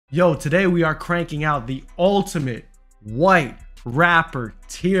Yo, today we are cranking out the ultimate white rapper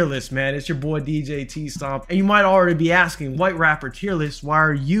tier list, man. It's your boy DJ TStomp, and you might already be asking, white rapper tier list, why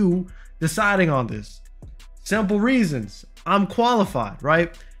are you deciding on this? Simple reasons. I'm qualified,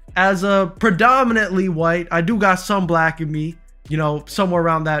 right? As a predominantly white, I do got some black in me, you know, somewhere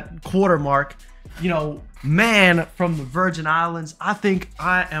around that quarter mark, you know, man from the Virgin Islands. I think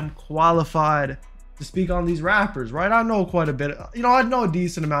I am qualified to speak on these rappers, right? I know quite a bit, you know, I know a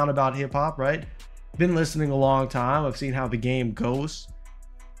decent amount about hip-hop, right? Been listening a long time. I've seen how the game goes.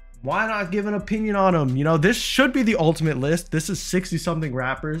 Why not give an opinion on them? You know, this should be the ultimate list. This is 60 something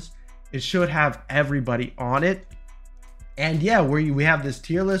rappers. It should have everybody on it. And yeah, we have this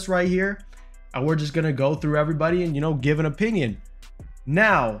tier list right here, and we're just gonna go through everybody and, you know, give an opinion.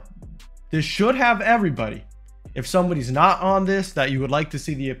 Now, this should have everybody. If somebody's not on this that you would like to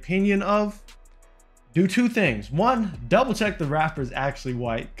see the opinion of, do two things. One, double check the rapper's actually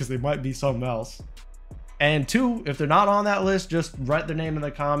white, because they might be something else. And two, if they're not on that list, just write their name in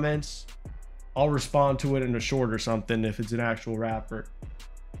the comments. I'll respond to it in a short or something if it's an actual rapper.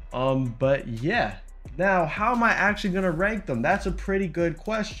 But yeah. Now, how am I actually going to rank them? That's a pretty good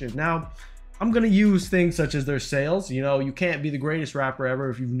question. Now, I'm going to use things such as their sales. You know, you can't be the greatest rapper ever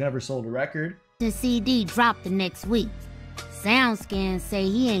if you've never sold a record. The CD dropped the next week. SoundScan say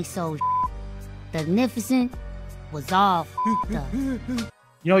he ain't sold. Magnificent was off. You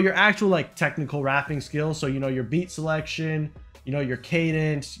know, your actual like technical rapping skills. So, you know, your beat selection, you know, your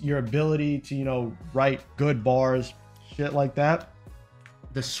cadence, your ability to, you know, write good bars, shit like that.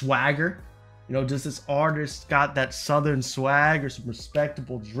 The swagger, you know, does this artist got that southern swag or some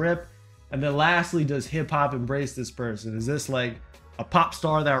respectable drip? And then lastly, does hip hop embrace this person? Is this like a pop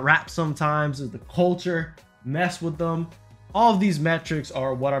star that raps sometimes? Does the culture mess with them? All of these metrics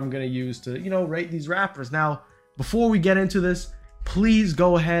are what I'm going to use to, you know, rate these rappers. Now, before we get into this, please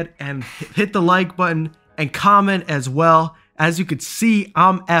go ahead and hit the like button and comment as well. As you could see,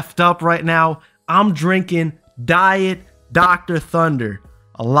 I'm effed up right now. I'm drinking Diet Dr. Thunder.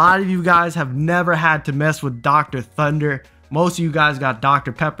 A lot of you guys have never had to mess with Dr. Thunder. Most of you guys got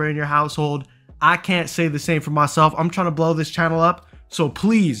Dr. Pepper in your household. I can't say the same for myself. I'm trying to blow this channel up. So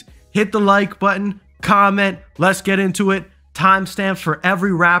please hit the like button, comment. Let's get into it. Timestamps for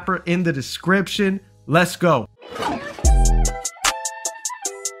every rapper in the description. Let's go.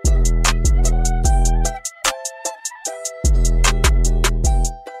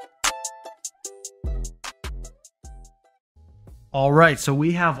 All right, so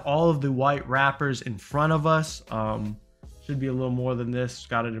we have all of the white rappers in front of us. Should be a little more than this.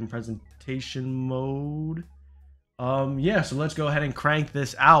 Got it in presentation mode. Yeah, so let's go ahead and crank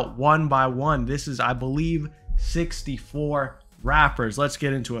this out one by one. This is, I believe, 64 rappers. Let's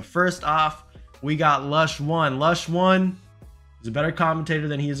get into it. First off, we got Lush One. Lush One is a better commentator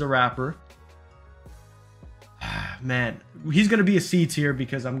than he is a rapper. Man, he's gonna be a C tier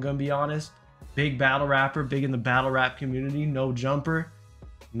because I'm gonna be honest. Big battle rapper, big in the battle rap community, no jumper.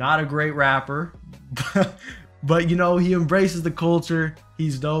 Not a great rapper, but you know, he embraces the culture.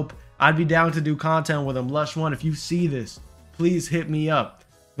 He's dope. I'd be down to do content with him. Lush One, if you see this, please hit me up.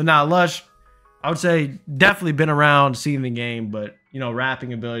 But now, Lush, I would say definitely been around, seen the game, but you know,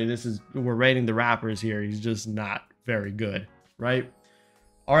 rapping ability, we're rating the rappers here. He's just not very good, right?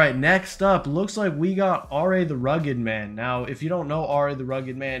 All right, next up, looks like we got R.A. the Rugged Man. Now, if you don't know R.A. the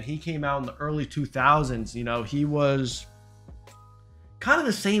Rugged Man, he came out in the early 2000s. You know, he was kind of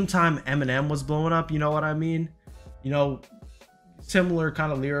the same time Eminem was blowing up, you know what I mean? You know, similar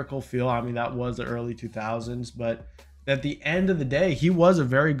kind of lyrical feel. I mean, that was the early 2000s, but at the end of the day, he was a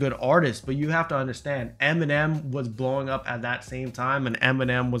very good artist. But you have to understand, Eminem was blowing up at that same time, and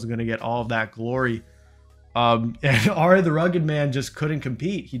Eminem was going to get all of that glory. And R.A. the Rugged Man just couldn't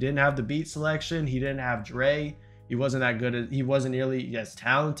compete. He didn't have the beat selection. He didn't have Dre. He wasn't that good. He wasn't nearly as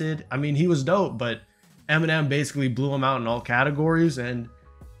talented. I mean, he was dope, but Eminem basically blew him out in all categories, and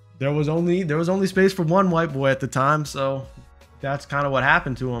there was only space for one white boy at the time. So that's kind of what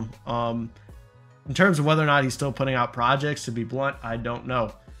happened to him. In terms of whether or not he's still putting out projects, to be blunt, I don't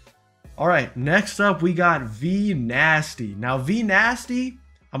know. All right, next up we got V Nasty. Now V Nasty,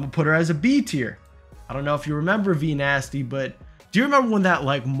 I'm gonna put her as a B tier. I don't know if you remember V Nasty, but do you remember when that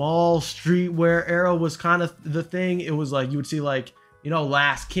like mall streetwear era was kind of the thing? It was like you would see like, you know,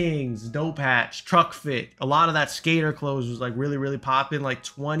 Last Kings, Dope Hatch, Truck Fit. A lot of that skater clothes was like really, really popping, like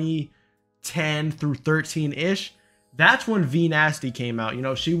 2010 through 13-ish. That's when V Nasty came out. You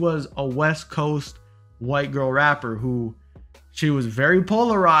know, she was a West Coast white girl rapper who she was very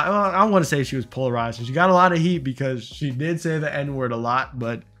polarized. Well, I don't want to say she was polarized. She got a lot of heat because she did say the N-word a lot,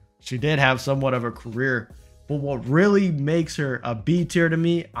 but she did have somewhat of a career But what really makes her a B tier to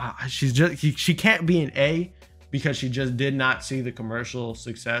me, she can't be an A because she just did not see the commercial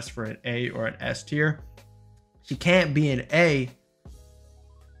success for an A or an S tier. She can't be an A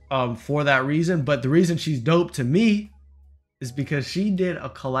for that reason. But the reason she's dope to me is because she did a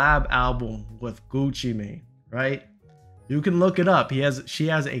collab album with Gucci Mane, right? You can look it up. She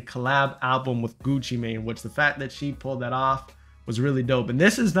has a collab album with Gucci Mane, which the fact that she pulled that off was really dope. And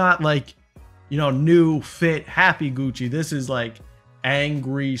this is not like, you know, new, fit, happy Gucci. This is like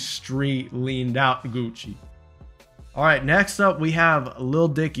angry, street, leaned out Gucci. All right, next up we have Lil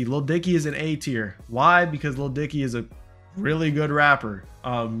Dicky. Lil Dicky is an A tier. Why? Because Lil Dicky is a really good rapper.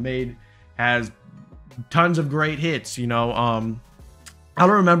 Has tons of great hits, you know. I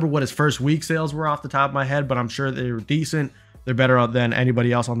don't remember what his first week sales were off the top of my head, but I'm sure they were decent. They're better than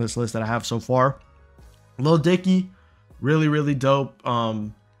anybody else on this list that I have so far. Lil Dicky, really, really dope.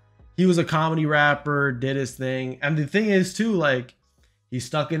 He was a comedy rapper, did his thing. And the thing is too, like, he's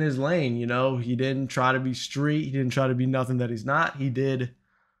stuck in his lane, you know. He didn't try to be street. He didn't try to be nothing that he's not. He did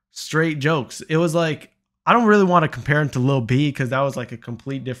straight jokes. It was like, I don't really want to compare him to Lil B because that was like a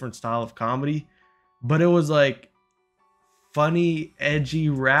complete different style of comedy. But it was like funny, edgy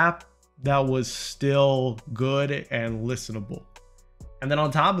rap that was still good and listenable. And then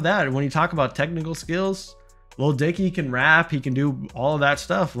on top of that, when you talk about technical skills, Lil Dicky can rap. He can do all of that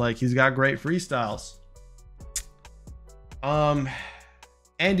stuff. Like, he's got great freestyles.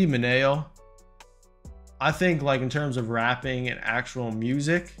 Andy Mineo, I think, like, in terms of rapping and actual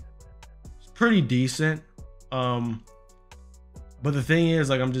music, it's pretty decent. But the thing is,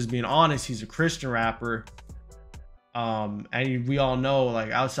 like, I'm just being honest, he's a Christian rapper. And we all know,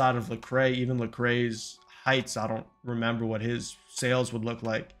 like, outside of Lecrae, even Lecrae's heights, I don't remember what his sales would look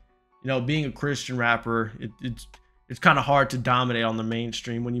like. You know, being a Christian rapper, it's kind of hard to dominate on the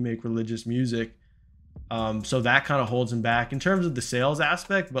mainstream when you make religious music. So that kind of holds him back in terms of the sales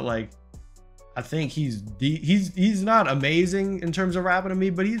aspect. But like, I think he's not amazing in terms of rapping to me,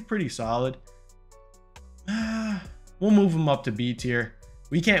 but he's pretty solid. We'll move him up to B tier.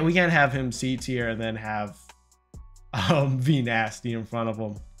 We can't have him C tier and then have V Nasty in front of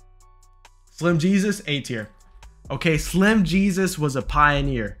him. Slim Jesus, A tier. Okay, Slim Jesus was a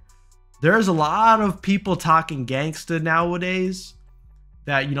pioneer. There's a lot of people talking gangsta nowadays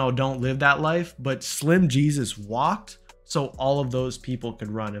that, you know, don't live that life, but Slim Jesus walked so all of those people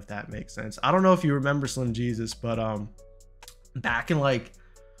could run, if that makes sense. I don't know if you remember Slim Jesus, but back in like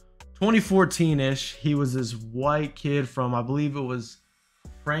 2014-ish, he was this white kid from, I believe it was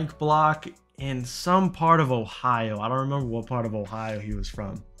Frank Block in some part of Ohio. I don't remember what part of Ohio he was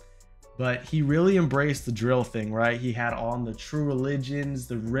from. But he really embraced the drill thing, right? He had on the True Religions,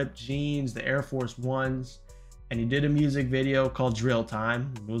 the ripped jeans, the Air Force Ones, and he did a music video called Drill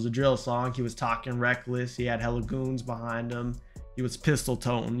Time. It was a drill song. He was talking reckless. He had hella goons behind him. He was pistol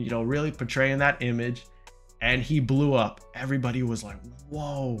toting, you know, really portraying that image. And he blew up. Everybody was like,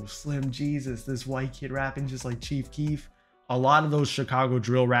 whoa, Slim Jesus, this white kid rapping just like Chief Keef. A lot of those Chicago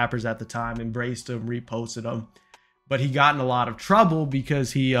drill rappers at the time embraced him, reposted him. But he got in a lot of trouble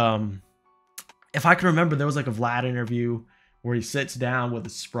because he, if I can remember, there was like a Vlad interview where he sits down with a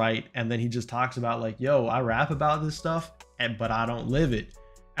Sprite and then he just talks about like, yo, I rap about this stuff, but I don't live it.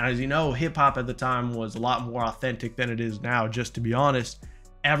 And as you know, hip hop at the time was a lot more authentic than it is now, just to be honest.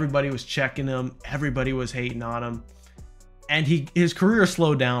 Everybody was checking him. Everybody was hating on him. And his career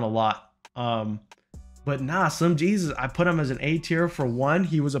slowed down a lot. But nah, Slim Jesus, I put him as an A tier. For one,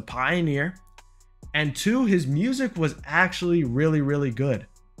 he was a pioneer. And two, his music was actually really, really good.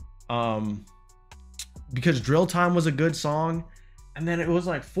 Because Drill Time was a good song. And then it was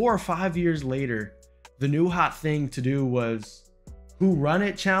like 4 or 5 years later, the new hot thing to do was Who Run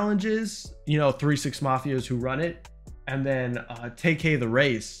It challenges. You know, 3 6 Mafia's Who Run It. And then Take the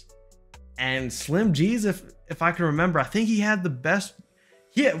Race. And Slim Jesus, if I can remember, I think he had the best.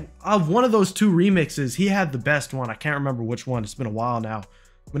 Of one of those 2 remixes, he had the best one. I can't remember which one. It's been a while now.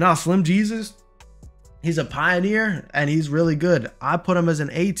 But now Slim Jesus, he's a pioneer and he's really good. I put him as an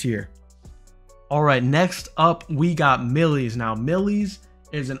A tier. All right, next up we got Millyz. Now Millyz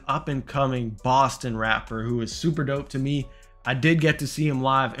is an up and coming Boston rapper who is super dope to me. I did get to see him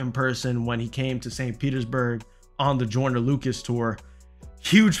live in person when he came to St. Petersburg on the Joyner Lucas tour.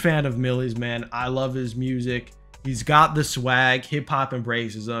 Huge fan of Millyz, man. I love his music. He's got the swag. Hip hop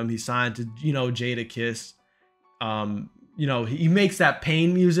embraces him. He signed to, you know, Jada Kiss. You know, he makes that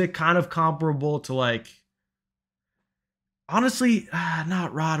pain music kind of comparable to like, honestly,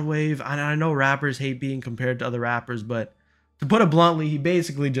 not Rod Wave. I know rappers hate being compared to other rappers, but to put it bluntly, he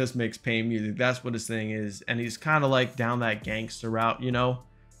basically just makes pain music. That's what his thing is. And he's kind of like down that gangster route, you know?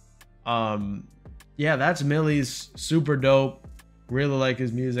 yeah, that's Millyz. Super dope. Really like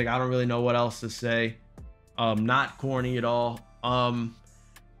his music. I don't really know what else to say. Not corny at all.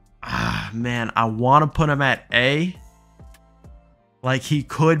 Man, I want to put him at A. Like, he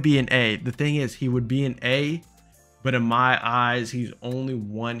could be an A. The thing is, he would be an A, but in my eyes, he's only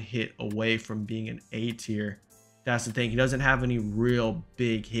one hit away from being an A tier. That's the thing. He doesn't have any real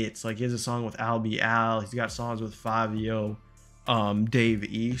big hits. Like, he has a song with Al B. Al. He's got songs with 5yo, Dave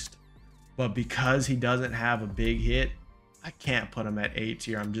East. But because he doesn't have a big hit, I can't put him at A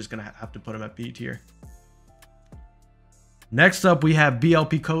tier. I'm just going to have to put him at B tier. Next up, we have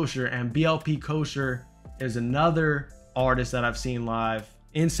BLP Kosher. And BLP Kosher is another artist that I've seen live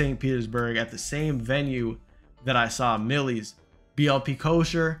in St. Petersburg at the same venue that I saw Millyz. BLP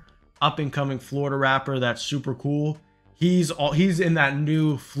Kosher, up and coming Florida rapper that's super cool. He's in that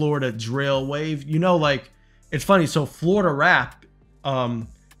new Florida drill wave. You know, like, it's funny. So Florida rap,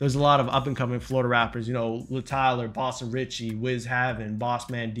 there's a lot of up and coming Florida rappers. You know, Lil Tyler, Boston Richie, Wiz Havin,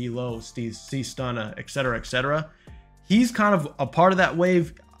 Bossman D-Lo, Steve C Stunna, etc., etc. He's kind of a part of that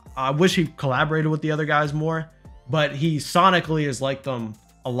wave. I wish he collaborated with the other guys more, but he sonically is like them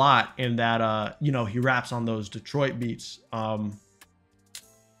a lot in that, you know, he raps on those Detroit beats. I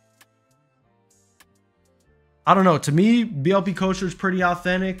don't know. To me, BLP Kosher is pretty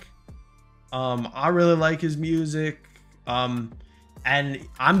authentic. I really like his music. And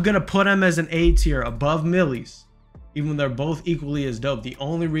I'm going to put him as an A tier above Millyz, even though they're both equally as dope. The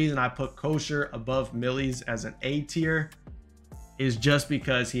only reason I put Kosher above Millyz as an A tier is just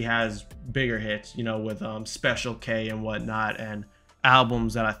because he has bigger hits, you know, with Special K and whatnot, and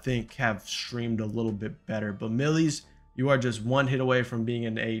albums that I think have streamed a little bit better. But Millyz, you are just one hit away from being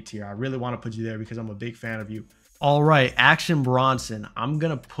an A tier. I really want to put you there because I'm a big fan of you. All right, Action Bronson. I'm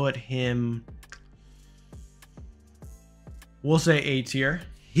going to put him, we'll say A tier.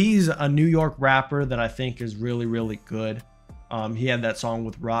 He's a New York rapper that I think is really, really good. He had that song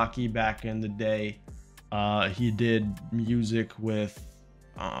with Rocky back in the day. He did music with,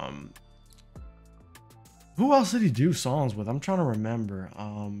 who else did he do songs with? I'm trying to remember.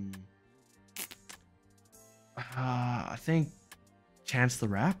 I think Chance the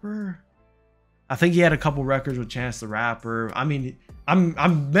Rapper. I think he had a couple records with Chance the Rapper. I mean,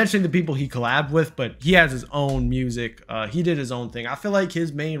 I'm mentioning the people he collabed with, but he has his own music. He did his own thing. I feel like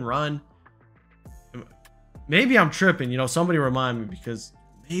his main run, maybe I'm tripping, you know, somebody remind me, because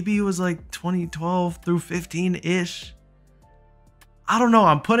maybe it was like 2012 through 15-ish. I don't know.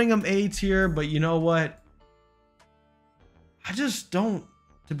 I'm putting him A tier, but you know what? I just don't,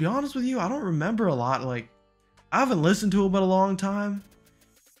 to be honest with you, I don't remember a lot. Like, I haven't listened to him in a long time.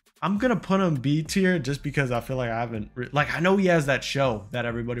 I'm going to put him B tier just because I feel like I haven't, like, I know he has that show that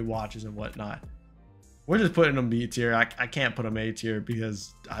everybody watches and whatnot. We're just putting him B tier. I can't put him A tier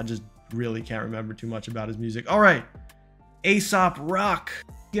because I just really can't remember too much about his music. All right. Aesop Rock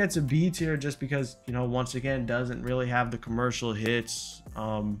gets a B tier just because, you know, once again, doesn't really have the commercial hits.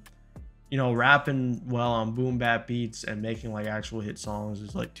 You know, rapping well on boom bap beats and making like actual hit songs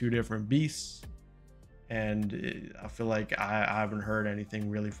is like two different beasts. And I feel like I haven't heard anything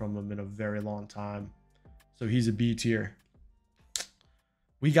really from him in a very long time. So he's a B tier.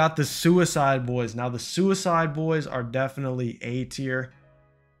 We got the Suicideboys. Now the Suicideboys are definitely A tier.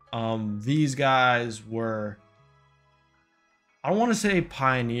 These guys were, I don't want to say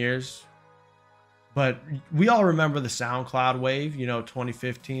pioneers, but we all remember the SoundCloud wave, you know,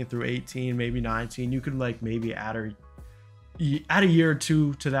 2015 through 18, maybe 19. You could like maybe add a year or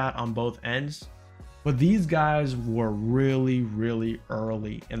two to that on both ends. But these guys were really, really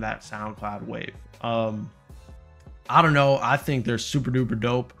early in that SoundCloud wave. I don't know. I think they're super duper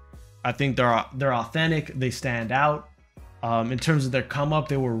dope. I think they're authentic. They stand out. In terms of their come up,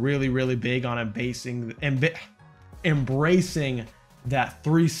 they were really, really big on embracing that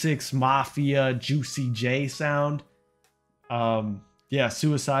 3-6 Mafia Juicy J sound. Yeah,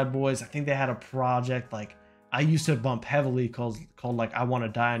 Suicideboys. I think they had a project like I used to bump heavily called like I Want to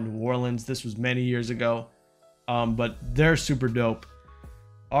Die in New Orleans. This was many years ago. But they're super dope.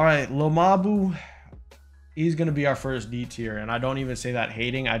 All right, Lil Mabu, he's gonna be our first D tier, and I don't even say that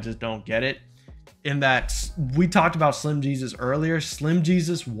hating, I just don't get it. In that we talked about Slim Jesus earlier. Slim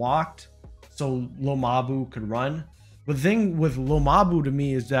Jesus walked so Lil Mabu could run. But the thing with Lil Mabu to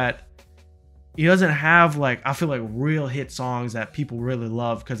me is that he doesn't have like, I feel like real hit songs that people really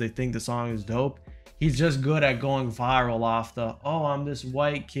love because they think the song is dope. He's just good at going viral off the, oh, I'm this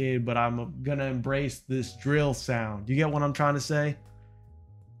white kid, but I'm gonna embrace this drill sound. You get what I'm trying to say?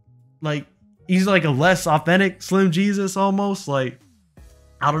 Like, he's like a less authentic Slim Jesus almost. Like,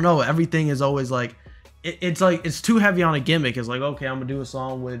 I don't know. Everything is always like, it's like, it's too heavy on a gimmick. It's like, okay, I'm gonna do a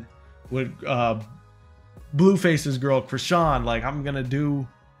song with Blueface's girl, Kraeshawn. Like, I'm gonna do,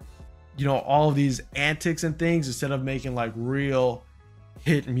 you know, all of these antics and things instead of making like real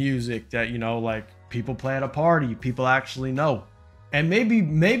hit music that, you know, like people play at a party, people actually know. And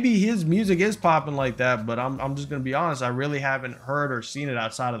maybe his music is popping like that, but I'm just gonna be honest, I really haven't heard or seen it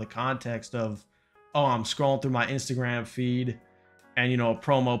outside of the context of, oh, I'm scrolling through my Instagram feed and, you know, a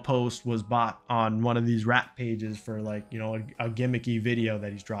promo post was bought on one of these rap pages for like, you know, a gimmicky video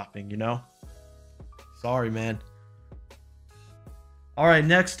that he's dropping, you know? Sorry, man. All right,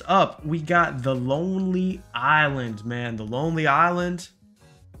 next up, we got The Lonely Island, man. The Lonely Island,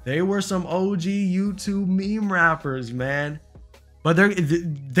 they were some OG YouTube meme rappers, man. But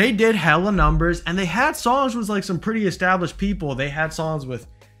they did hella numbers, and they had songs with like some pretty established people. They had songs with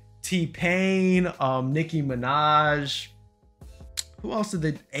T-Pain, Nicki Minaj. Who else did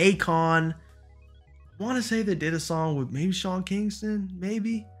they? Akon. I want to say they did a song with maybe Sean Kingston,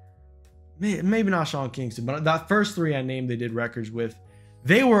 maybe not Sean Kingston, but that first three I named, they did records with.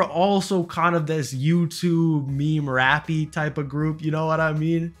 They were also kind of this YouTube meme rappy type of group, you know what I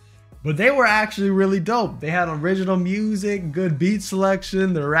mean? But they were actually really dope. They had original music, good beat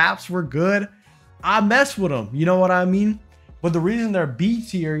selection, their raps were good. I mess with them, you know what I mean? But the reason they're B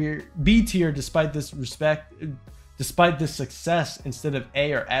tier despite this success instead of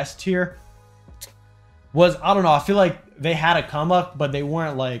A or S tier was, I don't know, I feel like they had a come up, but they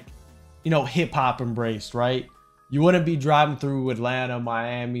weren't like, you know, hip hop embraced, right? You wouldn't be driving through Atlanta,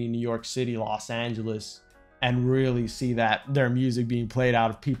 Miami, New York City, Los Angeles and really see that their music being played out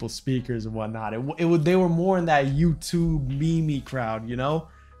of people's speakers and whatnot. They were more in that YouTube meme crowd, you know?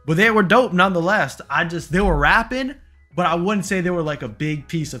 But they were dope nonetheless. They were rapping, but I wouldn't say they were like a big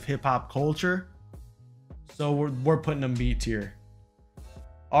piece of hip hop culture. So we're putting them B tier.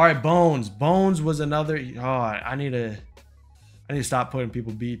 All right, Bones. Bones was another, I need to stop putting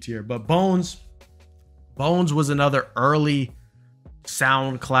people B tier, but Bones was another early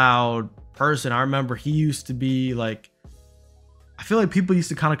SoundCloud person. I remember he used to be like, I feel like people used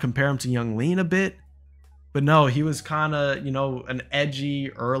to kind of compare him to Young Lean a bit, but no, he was kind of, you know, an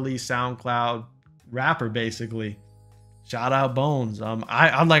edgy early SoundCloud rapper basically. Shout out Bones.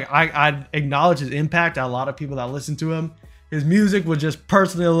 I acknowledge his impact. A lot of people that listen to him, his music was just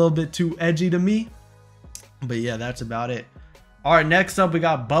personally a little bit too edgy to me, but yeah, that's about it. All right, next up we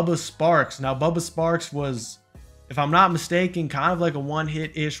got Bubba Sparxxx. Now Bubba Sparxxx was, if I'm not mistaken, kind of like a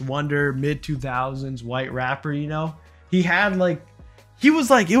one-hit-ish wonder, mid-2000s white rapper, you know? He had like, it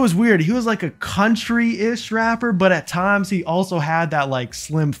was weird. He was like a country-ish rapper, but at times he also had that like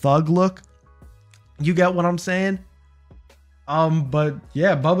Slim Thug look. You get what I'm saying? But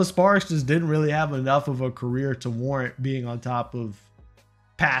yeah, Bubba Sparxxx just didn't really have enough of a career to warrant being on top of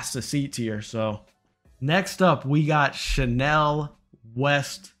past the C tier. So next up, we got Chanel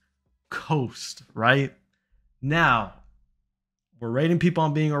West Coast, right? Now, we're rating people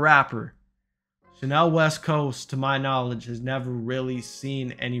on being a rapper. Chanel West Coast, to my knowledge, has never really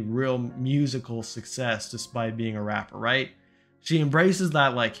seen any real musical success despite being a rapper, right? She embraces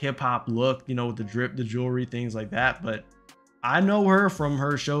that like hip hop look, you know, with the drip, the jewelry, things like that. But I know her from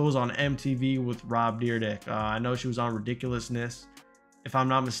her shows on MTV with Rob Dyrdek. I know she was on Ridiculousness. If I'm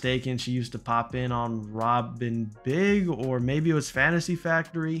not mistaken, she used to pop in on Robin Big, or maybe it was Fantasy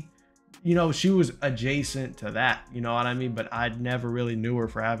Factory. You know, she was adjacent to that, you know what I mean? But I never really knew her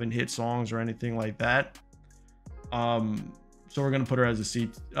for having hit songs or anything like that. So we're gonna put her as a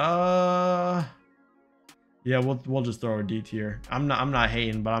C. Yeah, we'll just throw her D tier. I'm not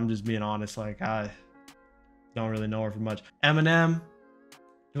hating, but I'm just being honest. Like, I don't really know her for much. Eminem,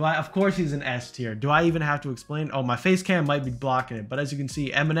 of course he's an S tier. Do I even have to explain? Oh, my face cam might be blocking it, but as you can see,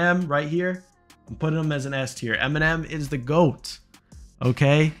 Eminem right here, I'm putting him as an S tier. Eminem is the GOAT,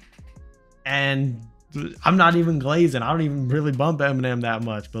 okay? And I'm not even glazing. I don't even really bump Eminem that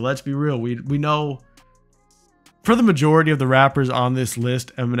much, but let's be real. We know for the majority of the rappers on this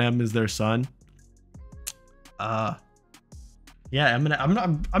list, Eminem is their son. Yeah,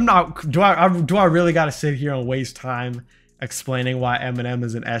 Eminem. I'm not. Do I really got to sit here and waste time explaining why Eminem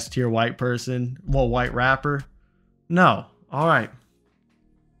is an S tier white person? Well, white rapper. No. All right.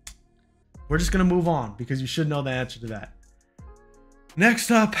 We're just gonna move on because you should know the answer to that.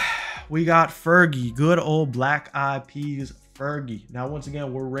 Next up, we got Fergie, good old Black Eyed Peas Fergie. Now, once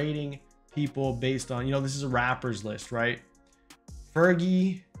again, we're rating people based on, you know, this is a rapper's list, right?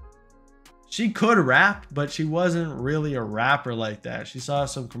 Fergie, she could rap, but she wasn't really a rapper like that. She saw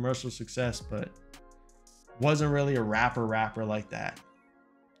some commercial success, but wasn't really a rapper like that.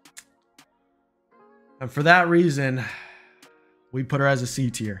 And for that reason, we put her as a C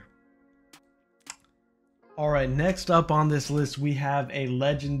tier. All right, next up on this list, we have a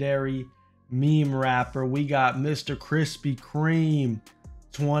legendary meme rapper. We got Mr. Krispy Kreme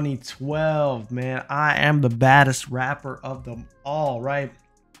 2012, man. I am the baddest rapper of them all, right?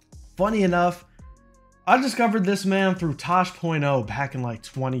 Funny enough, I discovered this man through Tosh.0 back in like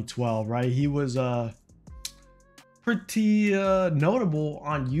 2012, right? He was pretty notable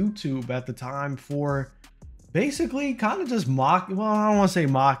on YouTube at the time for basically kind of just mocking, well, I don't want to say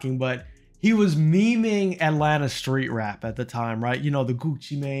mocking, but he was memeing Atlanta street rap at the time, right? You know, the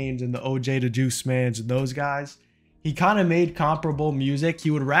Gucci Manes and the OJ the Juice Mans and those guys. He kind of made comparable music.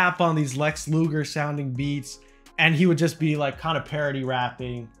 He would rap on these Lex Luger sounding beats, and he would just be like kind of parody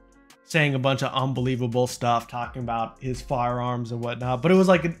rapping, saying a bunch of unbelievable stuff, talking about his firearms and whatnot. But it was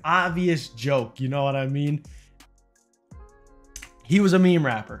like an obvious joke, you know what I mean? He was a meme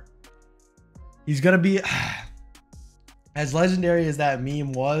rapper. He's gonna be as legendary as that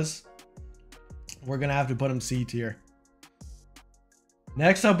meme was. We're gonna have to put him C tier.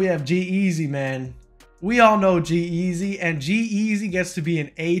 Next up, we have G-Eazy, man. We all know G-Eazy, and G-Eazy gets to be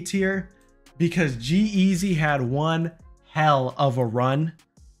an A tier because G-Eazy had one hell of a run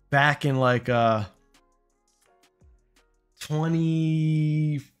back in like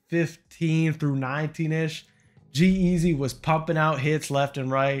 2015 through 19-ish. G-Eazy was pumping out hits left and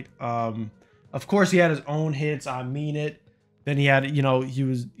right. Of course, he had his own hits. I Mean It. Then he had, you know,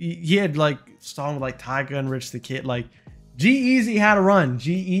 he had like song with like Tyga and Rich the Kid. Like G-Eazy had a run.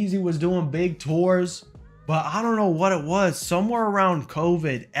 G-Eazy was doing big tours, but I don't know what it was. Somewhere around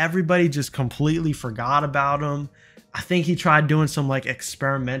COVID, everybody just completely forgot about him. I think he tried doing some like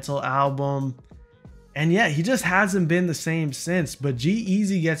experimental album, and yeah, he just hasn't been the same since. But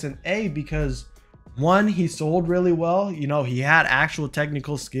G-Eazy gets an A because one, he sold really well. You know, he had actual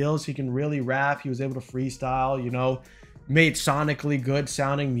technical skills. He can really rap. He was able to freestyle, you know, made sonically good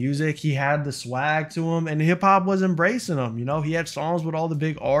sounding music. He had the swag to him, and hip hop was embracing him. You know, he had songs with all the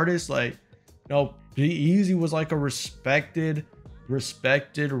big artists. Like, you know, G-Eazy was like a respected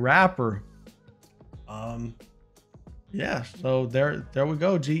rapper. Yeah, so there we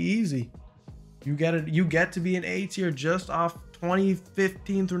go. G-Eazy, you get to be an A tier just off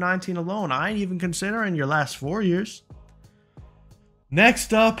 2015 through 19 alone. I ain't even considering your last 4 years.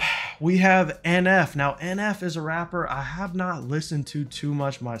 Next up, we have NF. Now, NF is a rapper I have not listened to too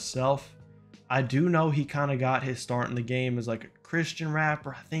much myself. I do know he kind of got his start in the game as like a Christian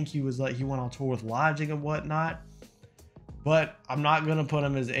rapper. I think he was like, he went on tour with Logic and whatnot. But I'm not gonna put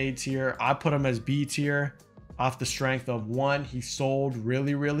him as A tier. I put him as B tier off the strength of one, he sold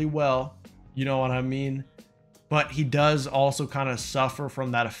really, really well. You know what I mean? But he does also kind of suffer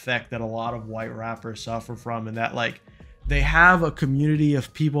from that effect that a lot of white rappers suffer from, and that like they have a community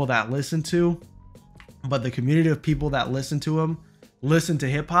of people that listen to, but the community of people that listen to him listen to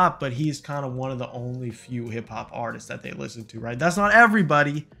hip hop, but he's kind of one of the only few hip hop artists that they listen to, right? That's not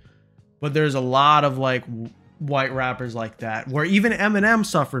everybody, but there's a lot of like white rappers like that, where even Eminem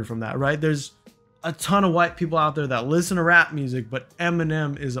suffered from that, right? There's a ton of white people out there that listen to rap music, but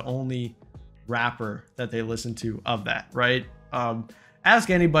Eminem is the only rapper that they listen to of that, right? Ask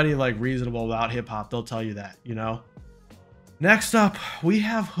anybody like reasonable about hip hop, they'll tell you that, you know. Next up, we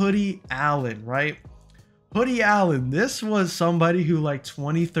have Hoodie Allen, right? Hoodie Allen, this was somebody who like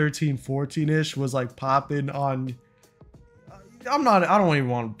 2013 14ish was like popping on, I don't even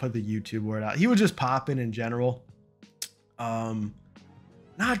want to put the YouTube word out, he was just popping in general.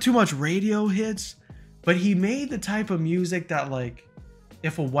 Not too much radio hits, but he made the type of music that like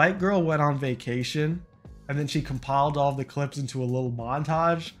if a white girl went on vacation and then she compiled all the clips into a little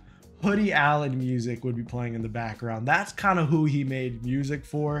montage, Hoodie Allen music would be playing in the background. That's kind of who he made music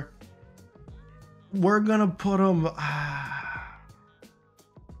for. We're gonna put him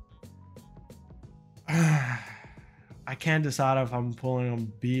I can't decide if I'm pulling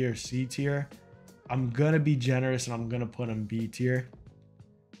him B or C tier. I'm gonna be generous and I'm gonna put him B tier.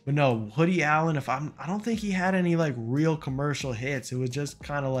 But no, Hoodie Allen, I don't think he had any like real commercial hits. It was just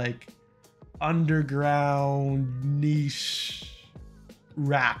kind of like underground niche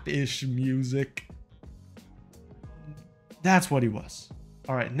rap-ish music. That's what he was.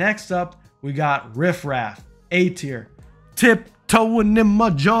 All right, next up, we got Riff Raff, A tier. Tiptoeing in my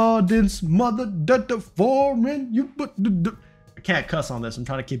Jordans, mother the foreign. I can't cuss on this. I'm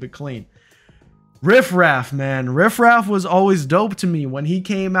trying to keep it clean. Riff Raff, man. Riff Raff was always dope to me. When he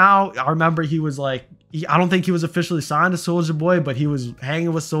came out, I remember he was like, I don't think he was officially signed to Soulja Boy, but he was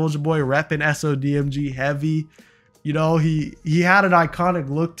hanging with Soulja Boy, repping SODMG heavy. You know, he had an iconic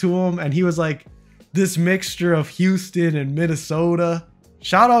look to him, and he was like this mixture of Houston and Minnesota.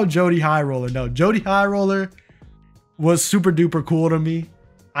 Shout out Jody High Roller. No, Jody High Roller was super duper cool to me.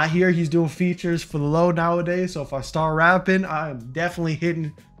 I hear he's doing features for the low nowadays. So if I start rapping, I'm definitely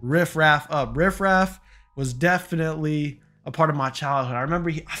hitting Riff Raff up. Riff Raff was definitely a part of my childhood. I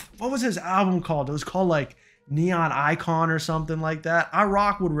remember what was his album called? It was called like Neon Icon or something like that. I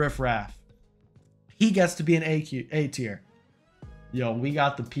rock with Riff Raff. He gets to be an A tier. Yo, we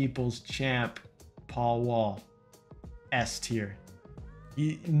got the people's champ, Paul Wall, S tier.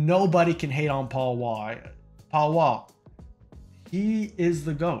 Nobody can hate on Paul Wall. Paul Wall, he is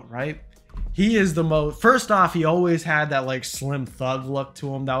the GOAT, right? He is the most. First off, he always had that like Slim Thug look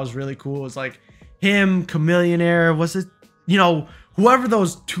to him. That was really cool. It was like him, Chamillionaire. Was it, you know, whoever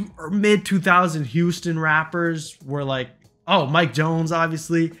those mid 2000 Houston rappers were like? Oh, Mike Jones,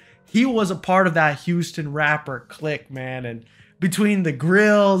 obviously. He was a part of that Houston rapper clique, man. And between the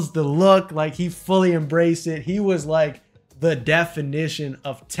grills, the look, like he fully embraced it. He was like the definition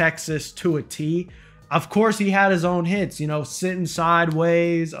of Texas to a T. Of course, he had his own hits, you know, Sitting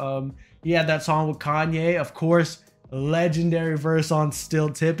Sideways. He had that song with Kanye. Of course, legendary verse on Still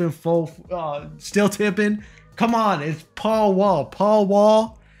Tippin'. Still Tippin'. Come on, it's Paul Wall. Paul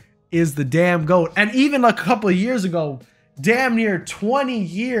Wall is the damn GOAT. And even a couple of years ago, damn near 20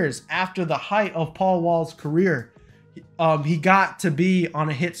 years after the height of Paul Wall's career, he got to be on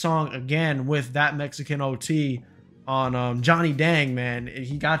a hit song again with That Mexican OT on Johnny Dang, man.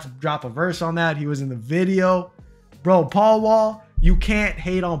 He got to drop a verse on that. He was in the video. Bro, Paul Wall, you can't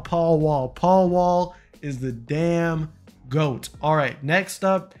hate on Paul Wall. Paul Wall is the damn GOAT. All right, next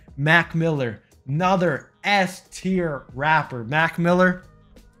up, Mac Miller. Another S tier rapper. Mac Miller,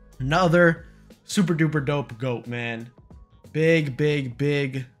 another super duper dope GOAT, man. Big.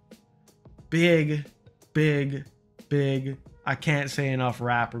 I can't say enough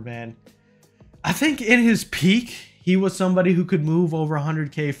rapper, man. I think in his peak, he was somebody who could move over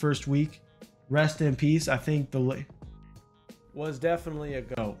 100K first week. Rest in peace. I think was definitely a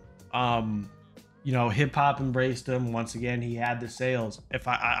GOAT. You know, hip hop embraced him. Once again, he had the sales. If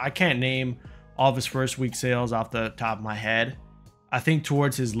I can't name all of his first week sales off the top of my head. I think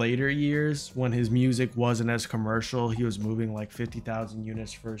towards his later years, when his music wasn't as commercial, he was moving like 50,000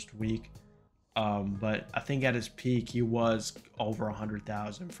 units first week. But I think at his peak, he was over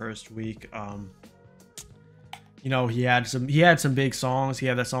 100,000 first week. You know, he had some big songs. He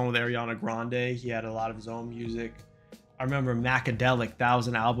had that song with Ariana Grande. He had a lot of his own music. I remember Macadelic. That was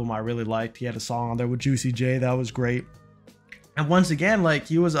an album I really liked. He had a song on there with Juicy J. That was great. And once again, like,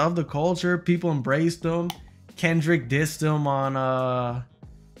 he was of the culture. People embraced him. Kendrick dissed him on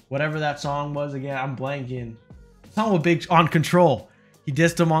whatever that song was again. I'm blanking. Song with Big on Control. He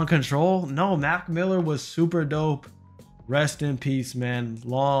dissed him on Control. No, Mac Miller was super dope. Rest in peace, man.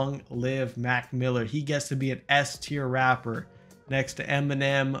 Long live Mac Miller. He gets to be an S tier rapper next to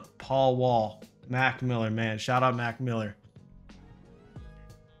Eminem, Paul Wall. Mac Miller, man. Shout out Mac Miller.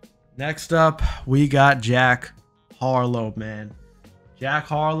 Next up, we got Jack Harlow, man. Jack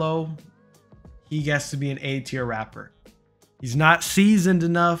Harlow, he gets to be an A tier rapper. He's not seasoned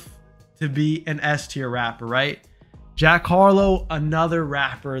enough to be an S tier rapper, right? Jack Harlow, another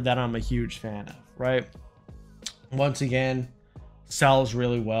rapper that I'm a huge fan of, right? Once again, sells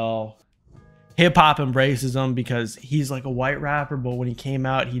really well. Hip hop embraces him because he's like a white rapper, but when he came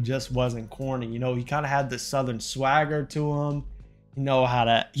out, he just wasn't corny. You know, he kind of had this southern swagger to him. He knew how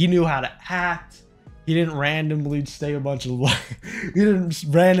to act. He didn't randomly say he didn't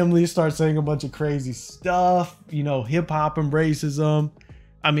randomly start saying a bunch of crazy stuff. You know, hip hop embraces him.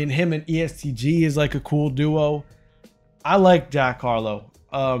 I mean, him and ESTG is like a cool duo. I like Jack Harlow.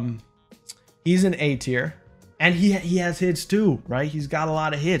 He's an A tier, and he has hits too, right? He's got a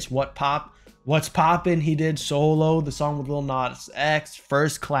lot of hits. What's Poppin'? He did Solo, the song with Lil Nas X,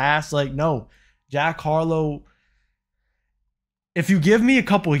 First Class. Like, no, Jack Harlow. If you give me a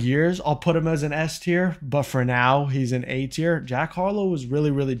couple years, I'll put him as an S tier, but for now, he's an A tier. Jack Harlow was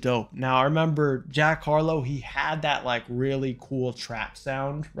really, really dope. Now, I remember Jack Harlow, he had that like really cool trap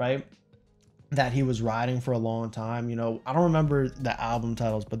sound, right? That he was riding for a long time. You know, I don't remember the album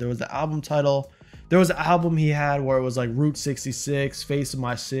titles, but there was the album title. There was an album he had where it was like Route 66, Face of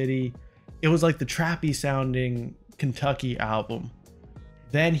My City. It was like the trappy sounding Kentucky album.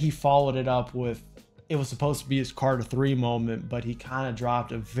 Then he followed it up with, it was supposed to be his Carter 3 moment, but he kind of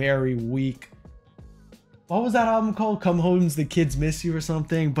dropped a very weak, what was that album called? Come Home's the Kids Miss You or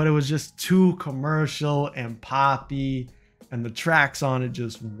something, but it was just too commercial and poppy, and the tracks on it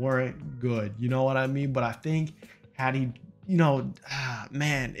just weren't good. You know what I mean? But I think had he, you know,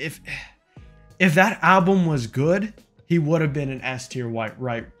 man, if that album was good, he would have been an S tier white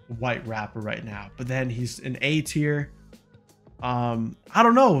rapper right now. But then he's an A tier. I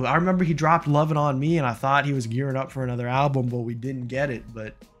don't know. I remember he dropped Lovin' On Me and I thought he was gearing up for another album, but we didn't get it.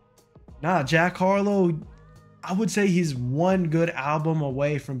 But nah, Jack Harlow, I would say he's one good album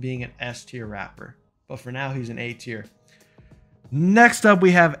away from being an S tier rapper. But for now, he's an A tier. Next up,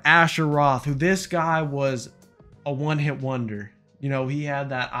 we have Asher Roth, who this guy was a one-hit wonder. You know, he had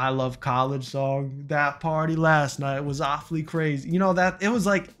that I Love College song. That party last night was awfully crazy. You know, that it was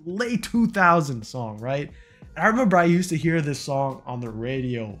like late 2000 song, right? And I remember I used to hear this song on the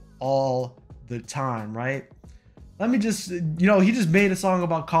radio all the time, right? Let me just, you know, he just made a song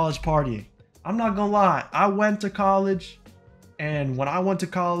about college partying. I'm not gonna lie. I went to college, and when I went to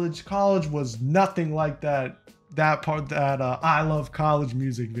college, college was nothing like that I Love College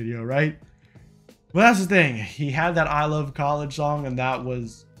music video, right? Well, that's the thing. He had that I Love College song, and that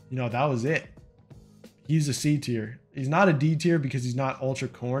was, you know, that was it. He's a C tier. He's not a D tier because he's not ultra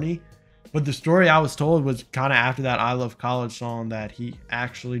corny. But the story I was told was kind of after that I Love College song that he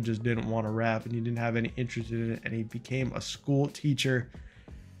actually just didn't want to rap and he didn't have any interest in it, and he became a school teacher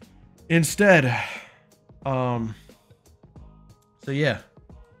instead. So yeah.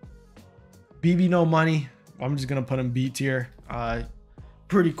 bbno Money. I'm just gonna put him B tier.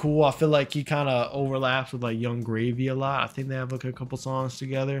 Pretty cool. I feel like he kind of overlaps with like Young Gravy a lot. I think they have like a couple songs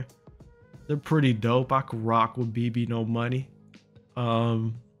together. They're pretty dope. I could rock with bbno Money.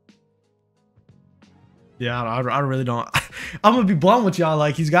 Yeah, I really don't. I'm gonna be blunt with y'all.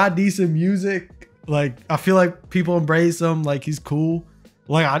 Like, he's got decent music. Like, I feel like people embrace him. Like, he's cool.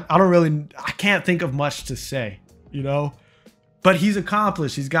 Like, I can't think of much to say, you know? But he's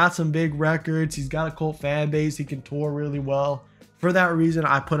accomplished. He's got some big records. He's got a cult fan base. He can tour really well. For that reason,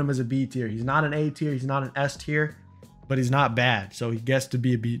 I put him as a B tier. He's not an A tier. He's not an S tier. But he's not bad. So he gets to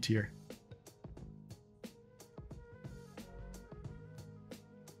be a B tier.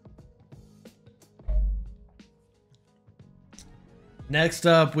 Next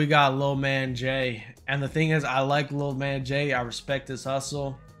up, we got Lil Man J. And the thing is, I like Lil Man J. I respect his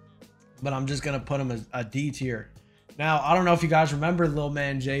hustle. But I'm just going to put him as a D tier. Now, I don't know if you guys remember Lil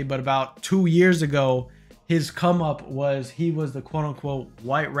Man J, but about 2 years ago, his come up was he was the quote unquote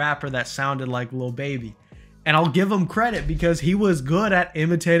white rapper that sounded like Lil Baby. And I'll give him credit because he was good at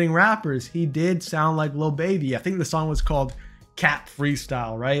imitating rappers. He did sound like Lil Baby. I think the song was called Cat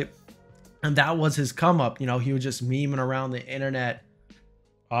Freestyle, right? And that was his come up. You know, he was just memeing around the internet,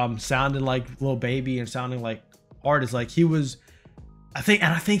 sounding like Lil Baby and sounding like artists. Like, he was, I think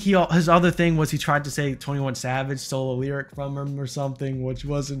his other thing was he tried to say 21 Savage stole a lyric from him or something, which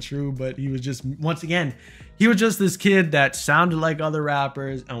wasn't true, but he was just, once again, he was just this kid that sounded like other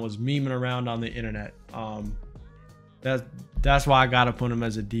rappers and was memeing around on the internet. That's why I gotta put him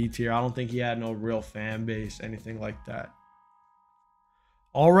as a D tier. I don't think he had no real fan base, anything like that.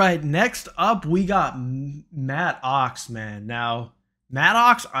 All right, next up we got Matt Ox, man. Now, Matt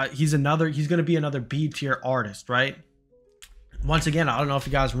Ox, he's gonna be another B tier artist, right? Once again, I don't know if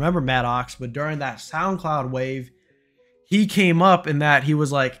you guys remember Matt Ox, but during that SoundCloud wave, he came up in that he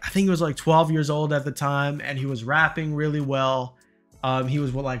was like, I think he was like 12 years old at the time, and he was rapping really well. He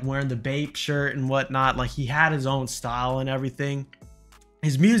was like wearing the Bape shirt and whatnot. Like, he had his own style and everything.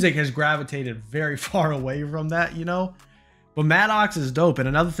 His music has gravitated very far away from that, you know? But Matt Ox is dope. And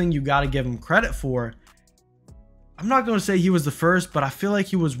another thing you got to give him credit for, I'm not going to say he was the first, but I feel like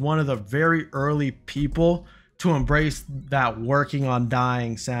he was one of the very early people to embrace that Working on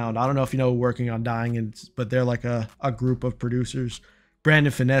Dying sound. I don't know if you know Working on Dying is, but they're like a group of producers.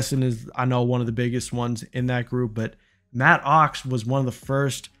 Brandon Finessin is, I know, one of the biggest ones in that group, but Matt Ox was one of the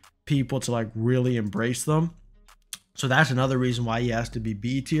first people to like really embrace them. So that's another reason why he has to be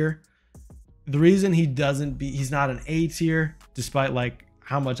B tier. The reason he's not an A tier, despite like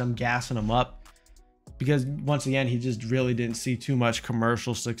how much I'm gassing him up, because once again, he just really didn't see too much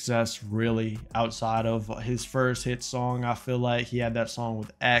commercial success really outside of his first hit song. I feel like he had that song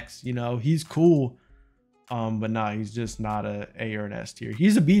with X, you know, he's cool. But nah, he's just not a A or an S tier.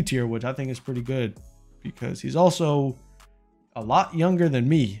 He's a B tier, which I think is pretty good because he's also a lot younger than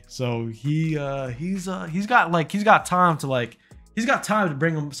me. So he's got time to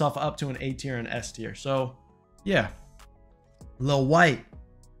bring himself up to an A tier and S tier. So yeah. Lil Wyte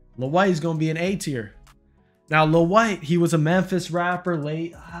is going to be an A tier. Now, Lil Wyte, he was a Memphis rapper,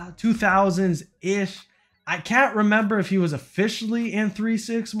 late 2000s-ish. I can't remember if he was officially in 3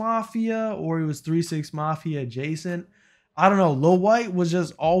 6 Mafia or he was 3 6 Mafia adjacent. I don't know. Lil Wyte was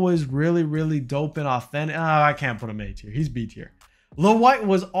just always really, really dope and authentic. I can't put him A tier. He's B tier. Lil Wyte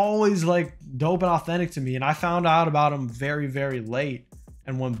was always like dope and authentic to me, and I found out about him very, very late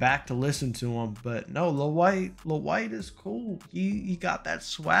and went back to listen to him. But no, Lil Wyte is cool. He got that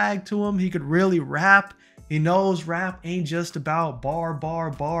swag to him. He could really rap. He knows rap ain't just about bar, bar,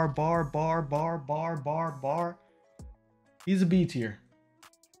 bar, bar, bar, bar, bar, bar, bar. He's a B tier,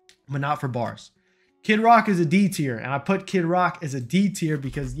 but not for bars. Kid Rock is a D tier, and I put Kid Rock as a D tier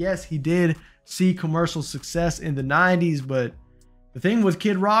because yes, he did see commercial success in the 90s, but the thing with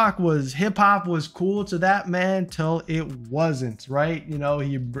Kid Rock was hip hop was cool to that man till it wasn't, right? You know,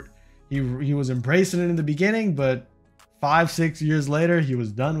 he was embracing it in the beginning, but 5-6 years later, he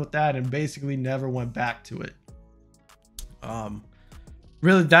was done with that and basically never went back to it.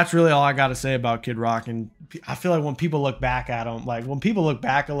 Really, that's really all I got to say about Kid Rock. And I feel like when people look back at him, like when people look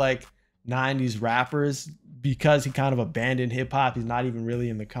back at like 90s rappers, because he kind of abandoned hip hop, he's not even really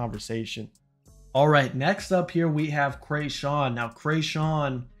in the conversation. All right, next up here we have Kraeshawn. Now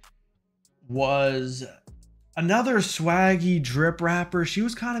Kraeshawn was another swaggy drip rapper. She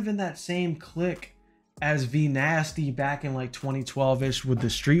was kind of in that same clique as V Nasty back in like 2012-ish with the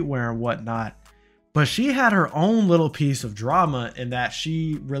streetwear and whatnot. But she had her own little piece of drama in that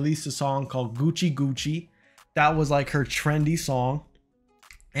she released a song called Gucci Gucci. That was like her trendy song.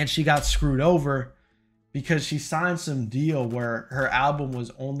 And she got screwed over because she signed some deal where her album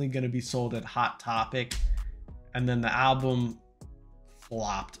was only going to be sold at Hot Topic. And then the album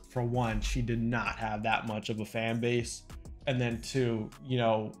flopped. For one, she did not have that much of a fan base. And then two, you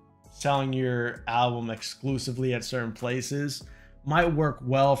know, selling your album exclusively at certain places might work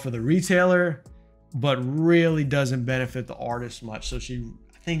well for the retailer, but really doesn't benefit the artist much. So I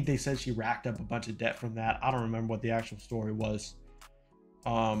think they said she racked up a bunch of debt from that. I don't remember what the actual story was.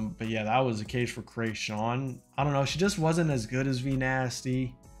 But yeah, that was the case for Kraeshawn. I don't know. She just wasn't as good as V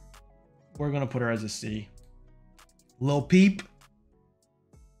Nasty. We're going to put her as a C. Lil Peep.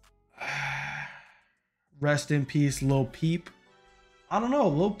 Rest in peace, Lil Peep. I don't know.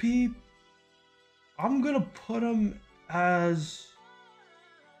 Lil Peep, I'm going to put him as...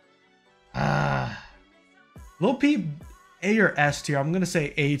 Lil Peep, A or S tier. I'm going to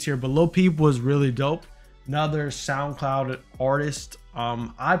say A tier, but Lil Peep was really dope. Another SoundCloud artist.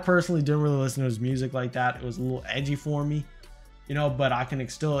 I personally didn't really listen to his music like that. It was a little edgy for me, you know, but I can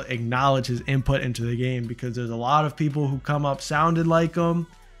still acknowledge his input into the game because there's a lot of people who come up sounded like him.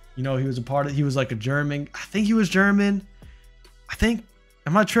 You know, he was like a German. I think he was German.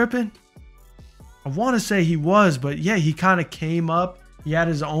 Am I tripping? I want to say he was, but yeah, he kind of came up. He had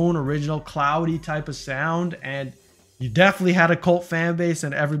his own original cloudy type of sound, and he definitely had a cult fan base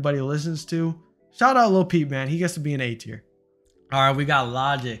and everybody listens to. Shout out Lil Peep, man. He gets to be an A tier. All right, we got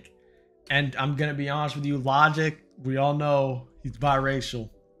Logic. And I'm going to be honest with you, Logic, we all know he's biracial.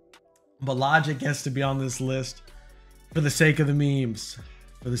 But Logic gets to be on this list for the sake of the memes.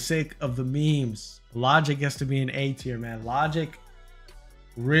 For the sake of the memes. Logic gets to be an A tier, man. Logic,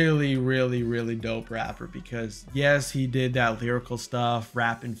 really, really, really dope rapper because, yes, he did that lyrical stuff,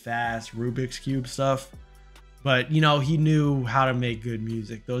 rapping fast, Rubik's Cube stuff. But, you know, he knew how to make good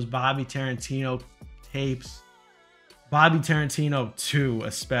music. Those Bobby Tarantino tapes, Bobby Tarantino 2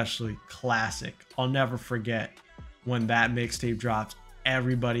 especially, classic. I'll never forget when that mixtape dropped.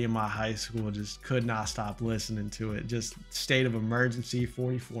 Everybody in my high school just could not stop listening to it. Just State of Emergency,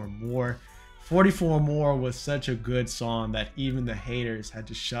 44 More. 44 More was such a good song that even the haters had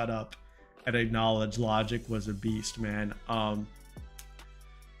to shut up and acknowledge Logic was a beast, man.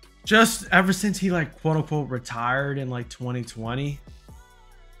 Just ever since he like quote unquote retired in like 2020,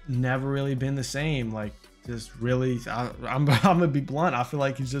 never really been the same. Like just really, I'm gonna be blunt. I feel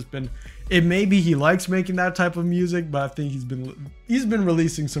like he's just been, it maybe he likes making that type of music, but I think he's been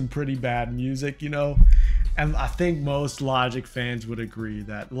releasing some pretty bad music, you know. And I think most Logic fans would agree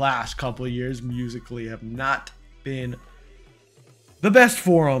that last couple of years musically have not been the best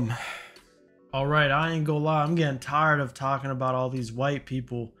for him. All right, I ain't gonna lie, I'm getting tired of talking about all these white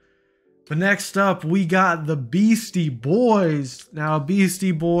people. But next up, we got the Beastie Boys. Now,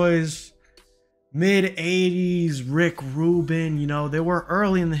 Beastie Boys, mid-80s, Rick Rubin, you know, they were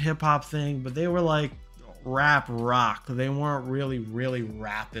early in the hip-hop thing, but they were like rap rock. They weren't really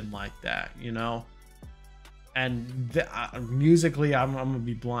rapping like that, you know? And musically, I'm going to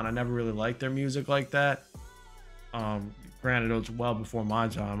be blunt, I never really liked their music like that. Granted, it was well before my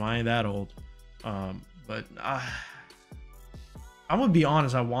time. I ain't that old. But I'm gonna be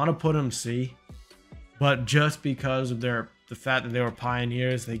honest, I want to put them C, but just because of the fact that they were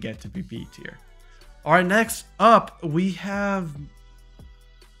pioneers, they get to be B tier. All right, next up we have, I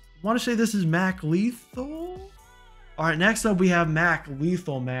want to say this is Mac Lethal. All right, next up we have Mac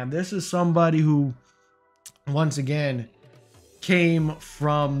Lethal, man. This is somebody who, once again, came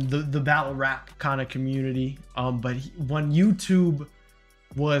from the battle rap kind of community. But when YouTube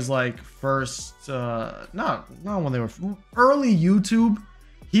was like first, not when they were early YouTube,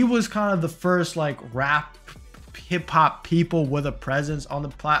 he was kind of the first like rap hip hop people with a presence on the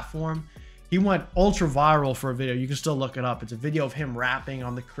platform. He went ultra viral for a video. You can still look it up. It's a video of him rapping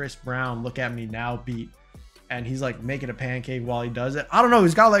on the Chris Brown "Look at Me Now" beat. And he's like making a pancake while he does it. I don't know.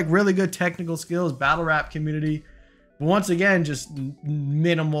 He's got like really good technical skills, battle rap community. But once again, just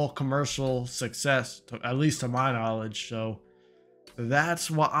minimal commercial success, at least to my knowledge. So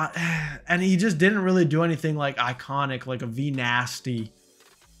that's why. And he just didn't really do anything like iconic, like a V Nasty,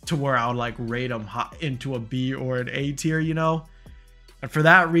 to where I would like rate him into a B or an A tier, you know? And for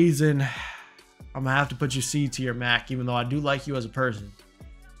that reason, I'm gonna have to put you C tier, Mac, even though I do like you as a person.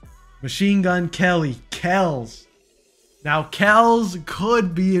 Machine Gun Kelly, Kells. Now, Kells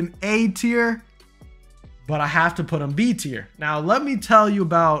could be an A tier, but I have to put him B tier. Now, let me tell you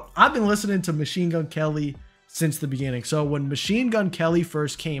about, I've been listening to Machine Gun Kelly since the beginning. So when Machine Gun Kelly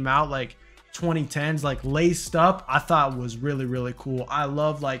first came out, like 2010s, like Laced Up, I thought was really, really cool. I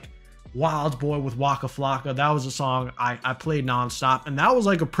love like Wild Boy with Waka Flocka. That was a song I played nonstop, and that was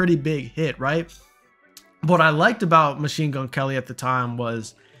like a pretty big hit, right? What I liked about Machine Gun Kelly at the time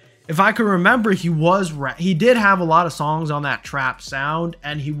was, if I can remember, he did have a lot of songs on that trap sound,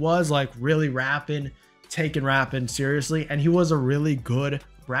 and he was like really taking rapping seriously, and he was a really good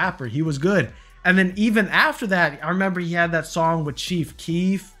rapper. He was good. And then even after that, I remember he had that song with Chief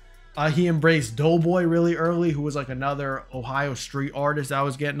Keef. He embraced Doughboy really early, who was like another Ohio street artist that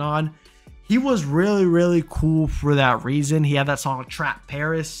was getting on. He was really, really cool for that reason. He had that song Trap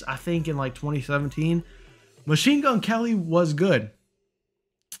Paris, I think, in like 2017. Machine Gun Kelly was good.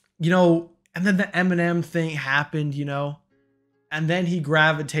 You know, and then the Eminem thing happened, you know, and then he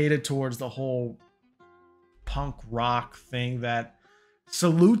gravitated towards the whole punk rock thing. That,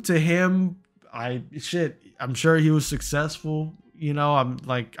 salute to him. I'm sure he was successful. You know, I'm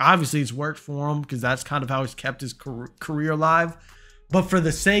like, obviously it's worked for him because that's kind of how he's kept his career alive. But for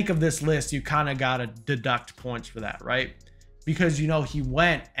the sake of this list, you kind of got to deduct points for that, right? Because, you know, he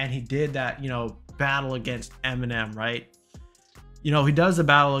went and he did that, you know, battle against Eminem, right? You know, he does the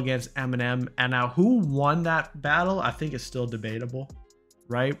battle against Eminem, and now who won that battle, I think is still debatable,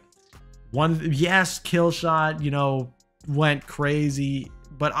 right? Yes, Killshot, you know, went crazy,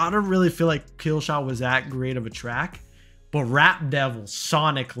 but I don't really feel like Killshot was that great of a track. But Rap Devil,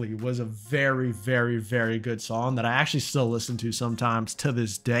 sonically, was a very, very, very good song that I actually still listen to sometimes to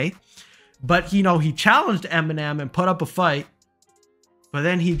this day. But, you know, he challenged Eminem and put up a fight, but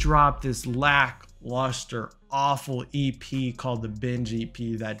then he dropped this lackluster, awful EP called the Binge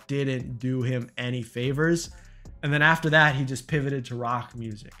EP that didn't do him any favors. And then after that, he just pivoted to rock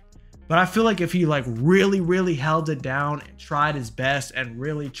music. But I feel like if he like really, really held it down and tried his best and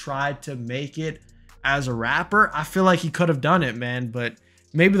really tried to make it as a rapper, I feel like he could have done it, man. But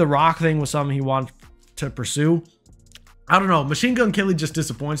maybe the rock thing was something he wanted to pursue. I don't know. Machine Gun Kelly just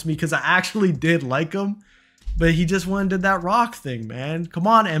disappoints me because I actually did like him, but he just went and did that rock thing, man. Come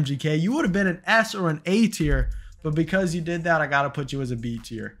on, MGK. You would have been an S or an A tier, but because you did that, I got to put you as a B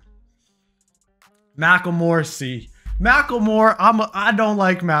tier. Macklemore, C. Macklemore, I don't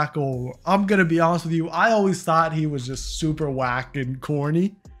like Macklemore. I'm going to be honest with you. I always thought he was just super whack and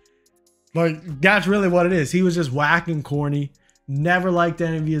corny. Like, that's really what it is. He was just whack and corny. Never liked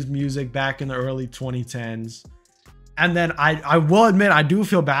any of his music back in the early 2010s. And then I will admit, I do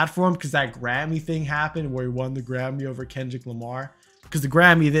feel bad for him because that Grammy thing happened where he won the Grammy over Kendrick Lamar. Because the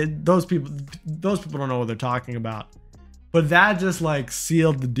Grammy, those people don't know what they're talking about. But that just like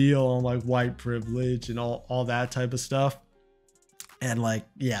sealed the deal on like white privilege and all that type of stuff. And like,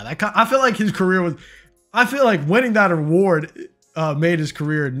 yeah, I feel like his career was, I feel like winning that award made his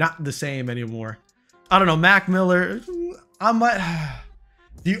career not the same anymore. I don't know, Mac Miller,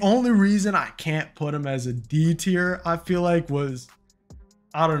 the only reason I can't put him as a D tier, I feel like, was,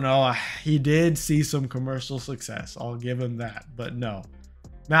 I don't know, he did see some commercial success. I'll give him that, but no.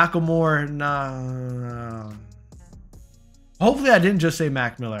 Macklemore, nah. Hopefully I didn't just say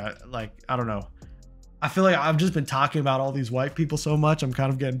Mac Miller. Like, I don't know. I feel like I've just been talking about all these white people so much, I'm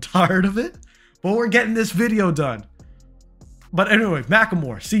kind of getting tired of it. But we're getting this video done. But anyway,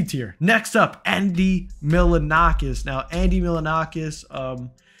 Macklemore, C tier. Next up, Andy Milonakis. Now, Andy Milonakis,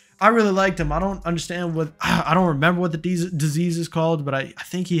 I really liked him. I don't remember what the disease is called, but I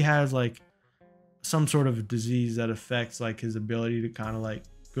think he has like some sort of disease that affects like his ability to kind of like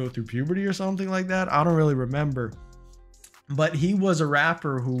go through puberty or something like that. I don't really remember. But he was a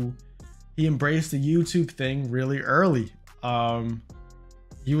rapper who he embraced the YouTube thing really early.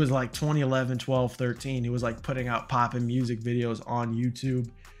 He was like 2011, 12, 13. He was like putting out poppin' music videos on YouTube.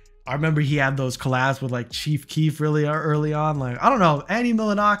 I remember he had those collabs with like Chief Keef really early on. Like, I don't know, Andy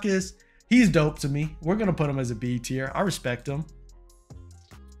Milonakis, he's dope to me. We're going to put him as a B tier. I respect him.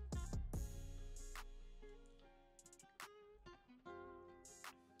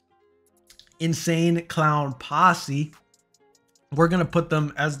 Insane Clown Posse. We're gonna put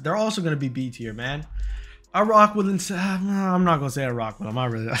them as, they're also gonna be B tier, man. I rock with Insane. I'm not gonna say I rock with them. I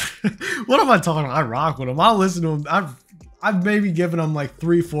really. What am I talking about? I rock with them. I'll listen to them. I've maybe given them like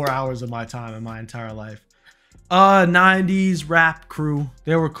 3-4 hours of my time in my entire life. 90s rap crew.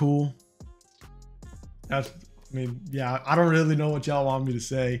 They were cool. I mean, yeah, I don't really know what y'all want me to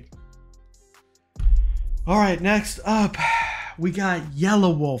say. All right, next up, we got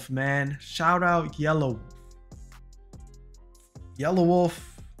Yelawolf, man. Shout out Yelawolf. Yelawolf.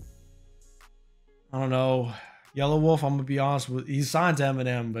 I don't know. Yelawolf, I'm gonna be honest with, he signed to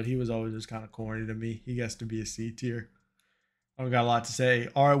Eminem, but he was always just kind of corny to me. He gets to be a C tier. I don't got a lot to say.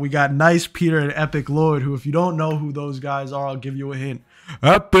 All right, we got Nice Peter and Epic Lloyd, who, if you don't know who those guys are, I'll give you a hint.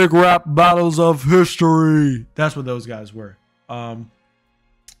 Epic rap battles of history. That's what those guys were. I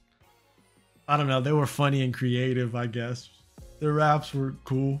don't know. They were funny and creative, I guess. Their raps were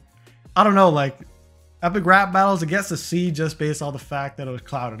cool. I don't know, like, Epic rap battles, it gets a C just based on the fact that it was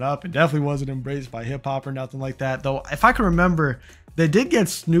clouded up. It definitely wasn't embraced by hip hop or nothing like that. Though, if I can remember, they did get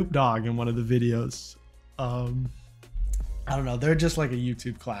Snoop Dogg in one of the videos. I don't know. They're just like a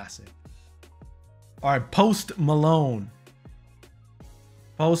YouTube classic. All right, Post Malone.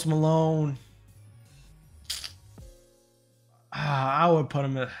 Post Malone. I would put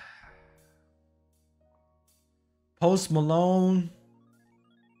him at Post Malone.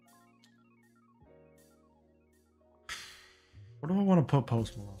 What do I want to put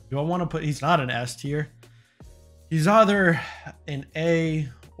Post Malone? Do I want to put, he's not an S tier. He's either an A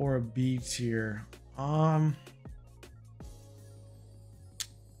or a B tier.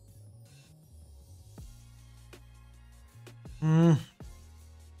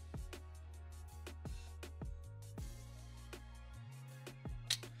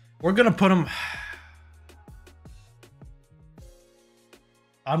 We're gonna put him,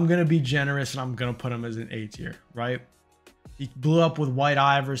 I'm gonna be generous and I'm gonna put him as an A tier, right? He blew up with White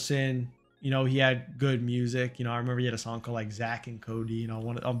Iverson. You know, he had good music. You know, I remember he had a song called like Zach and Cody. You know,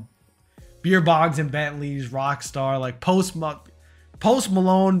 one of Beer Bogs and Bentley's, Rockstar. Like Post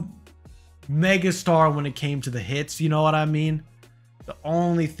Malone, megastar when it came to the hits. You know what I mean? The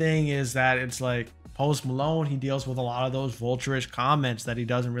only thing is that it's like Post Malone, he deals with a lot of those vulturish comments that he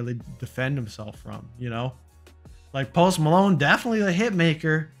doesn't really defend himself from. You know, like Post Malone, definitely a hit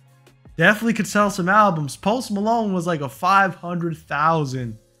maker. Definitely could sell some albums. Post Malone was like a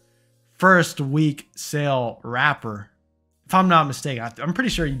 500,000 first week sale rapper. If I'm not mistaken, I'm pretty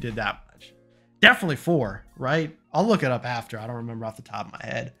sure he did that much. Definitely 4, right? I'll look it up after. I don't remember off the top of my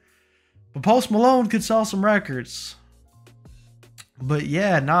head. But Post Malone could sell some records. But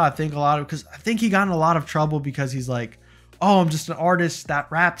yeah, I think a lot of, because I think he got in a lot of trouble because he's like, oh, I'm just an artist that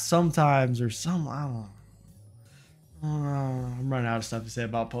raps sometimes or some, I don't know. I'm running out of stuff to say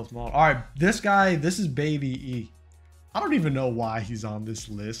about Post Malone. All right, this guy, this is Baby E. I don't even know why he's on this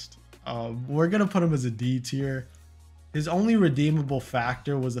list. We're gonna put him as a D tier. His only redeemable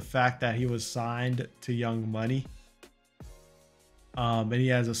factor was the fact that he was signed to Young Money. And he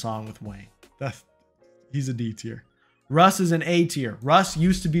has a song with Wayne. He's a D tier. Russ is an A tier. Russ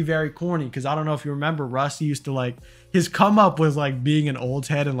used to be very corny because I don't know if you remember, Russ used to like, his come up was like being an old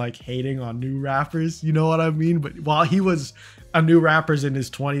head and like hating on new rappers. You know what I mean? But while he was a new rapper in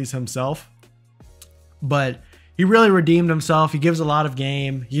his 20s himself, but he really redeemed himself. He gives a lot of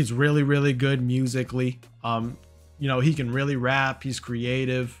game. He's really, really good musically. You know, he can really rap. He's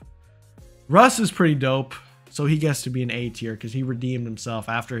creative. Russ is pretty dope. So he gets to be an A tier because he redeemed himself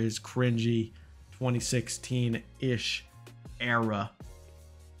after his cringy 2016-ish era.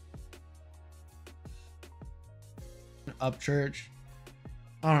 Upchurch.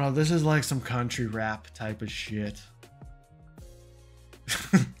 I don't know. This is like some country rap type of shit.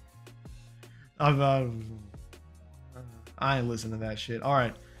 I ain't listen to that shit. All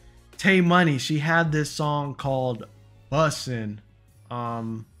right. Tay Money. She had this song called Bussin'.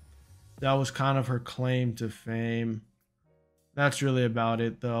 That was kind of her claim to fame. That's really about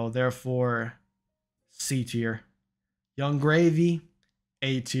it though. Therefore, C tier. Young Gravy,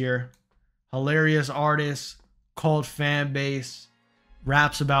 A tier. Hilarious artist, cult fan base,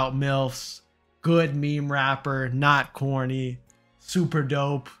 raps about MILFs, good meme rapper, not corny, super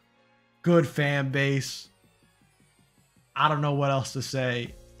dope, good fan base. I don't know what else to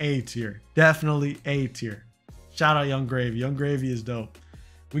say. A tier. Definitely A tier. Shout out Young Gravy. Young Gravy is dope.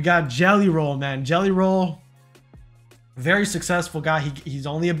 We got Jelly Roll, man. Jelly Roll, very successful guy. He's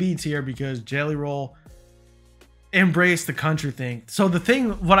only a B tier because Jelly Roll embraced the country thing. So the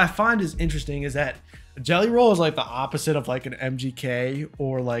thing, what I find is interesting is that Jelly Roll is like the opposite of like an MGK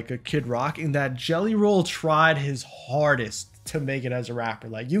or like a Kid Rock in that Jelly Roll tried his hardest to make it as a rapper.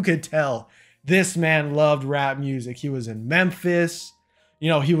 Like, you could tell this man loved rap music. He was in Memphis. You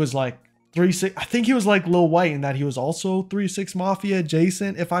know, he was like 3-6. I think he was like Lil Wyte in that he was also 3-6 Mafia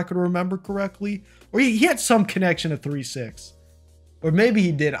adjacent, if I could remember correctly. Or he had some connection to 3-6. Or maybe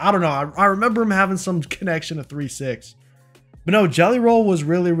he did. I don't know. I remember him having some connection to 3-6. But no, Jelly Roll was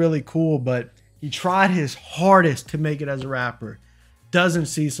really, really cool. But he tried his hardest to make it as a rapper. Doesn't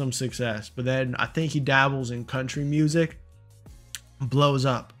see some success. But then I think he dabbles in country music. Blows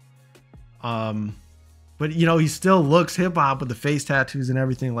up. But, you know, he still looks hip-hop with the face tattoos and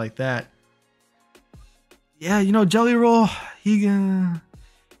everything like that. Yeah, you know, Jelly Roll,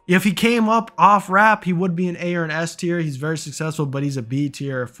 if he came up off rap, he would be an A or an S tier. He's very successful, but he's a B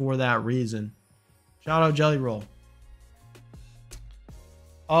tier for that reason. Shout out Jelly Roll.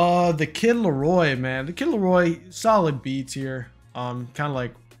 The Kid Laroi, man. The Kid Laroi, solid B tier. Kind of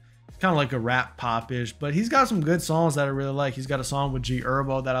like a rap pop-ish, but he's got some good songs that I really like. He's got a song with G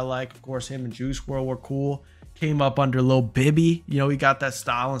Herbo that I like. Of course, him and Juice WRLD were cool. Came up under Lil Bibby. You know, he got that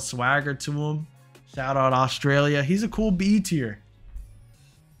style and swagger to him. Shout out Australia. He's a cool B tier.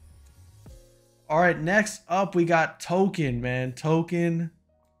 All right, next up we got Token, man. Token.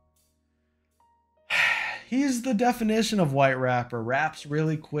 He's the definition of white rapper. Raps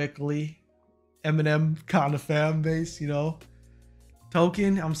really quickly. Eminem kind of fan base, you know.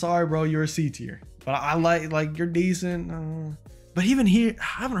 Token, I'm sorry, bro, you're a C tier. But I like you're decent. But even here,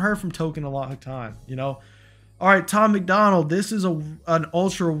 I haven't heard from Token in a long time, you know. All right, Tom McDonald. This is an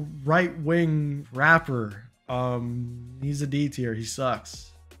ultra right-wing rapper. He's a D tier. He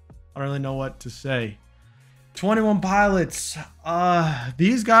sucks. I don't really know what to say. 21 Pilots.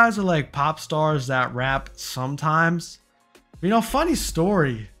 These guys are like pop stars that rap sometimes. You know, funny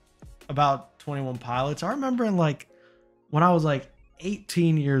story about 21 Pilots. I remember when I was like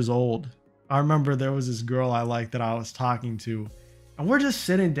 18 years old, I remember there was this girl I liked that I was talking to, and we're just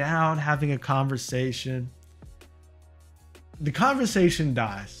sitting down having a conversation. The conversation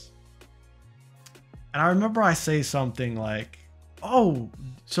dies, and I remember I say something like, "Oh,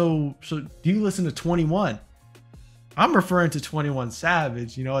 so do you listen to 21?" I'm referring to 21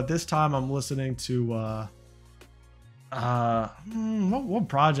 Savage. You know, at this time I'm listening to what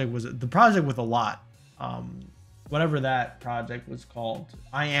project was it? The project with a lot. Whatever that project was called.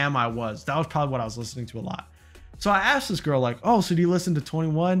 I Was. That was probably what I was listening to a lot. So I asked this girl, like, oh, so do you listen to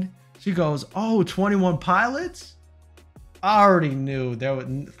 21? She goes, oh, 21 Pilots? I already knew there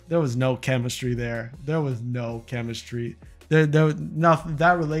was no chemistry there. There was no chemistry. There was nothing.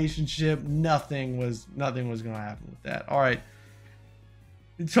 That relationship, nothing was gonna happen with that. All right.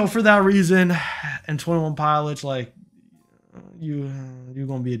 So for that reason, and 21 Pilots, like, you're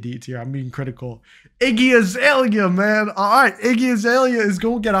gonna be a D tier. I'm being critical. Iggy Azalea, man. All right, Iggy Azalea is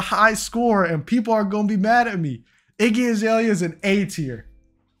gonna get a high score, and people are gonna be mad at me. Iggy Azalea is an A tier.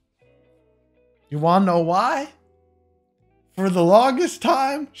 You wanna know why? For the longest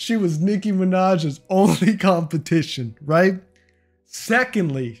time, she was Nicki Minaj's only competition, right?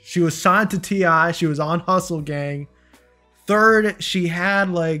 Secondly, she was signed to T.I. She was on Hustle Gang. Third, she had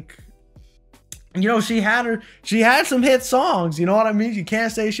like, you know, she had some hit songs, you know what I mean? You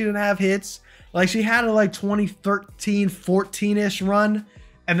can't say she didn't have hits. Like, she had a like 2013, 14-ish run.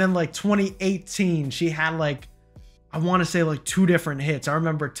 And then like 2018, she had like, I want to say like 2 different hits. I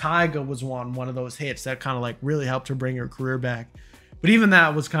remember Tyga was one of those hits that kind of like really helped her bring her career back. But even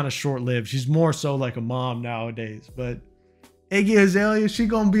that was kind of short-lived. She's more so like a mom nowadays. But Iggy Azalea, she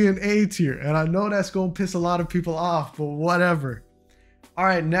gonna be an A tier. And I know that's gonna piss a lot of people off, but whatever. All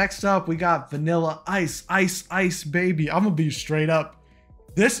right, next up, we got Vanilla Ice, Ice Baby. I'm gonna be straight up.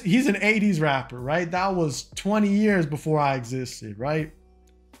 He's an 80s rapper, right? That was 20 years before I existed, right?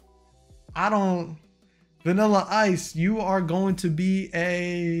 Vanilla Ice, you are going to be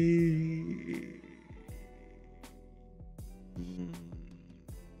a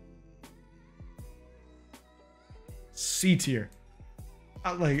C tier.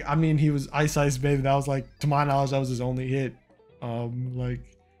 I mean, he was Ice Baby. That was like, to my knowledge, that was his only hit. Like,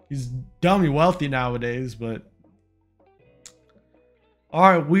 he's dummy wealthy nowadays, but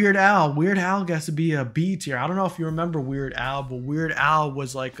all right, Weird Al. Weird Al gets to be a B tier. I don't know if you remember Weird Al, but Weird Al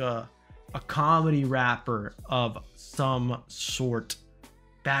was like a comedy rapper of some sort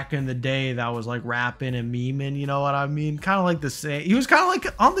back in the day that was like rapping and memeing, you know what I mean? Kind of like the same. He was kind of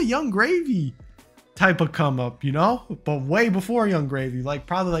like on the Young Gravy type of come up, you know, but way before Young Gravy, like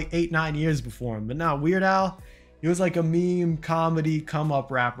probably like 8-9 years before him. But now Weird Al, he was like a meme comedy come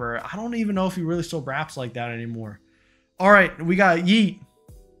up rapper. I don't even know if he really still raps like that anymore. All right, we got Yeet.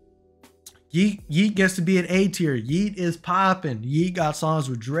 Yeet gets to be an A tier. Yeet is popping. Yeet got songs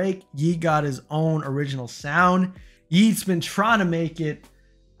with Drake. Yeet got his own original sound. Yeet's been trying to make it.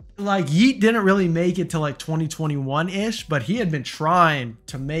 Like, Yeet didn't really make it till like 2021-ish, but he had been trying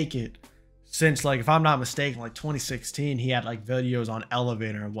to make it since, like, if I'm not mistaken, like 2016. He had like videos on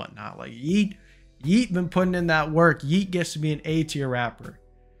Elevator and whatnot. Like, Yeet been putting in that work. Yeet gets to be an A tier rapper.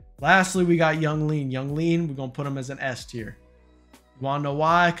 Lastly, we got Young Lean. Young Lean, we're gonna put him as an S tier. You wanna know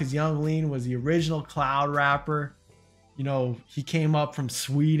why? Because Young Lean was the original cloud rapper. You know, he came up from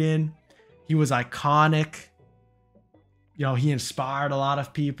Sweden. He was iconic. You know, he inspired a lot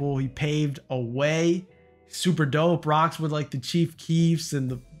of people. He paved a way. Super dope. Rocks with like the Chief Keefs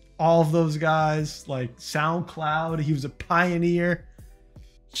and all of those guys. Like SoundCloud. He was a pioneer.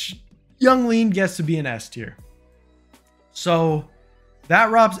 Young Lean gets to be an S tier. So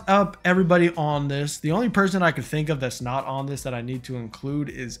that wraps up everybody on this. The only person I could think of that's not on this that I need to include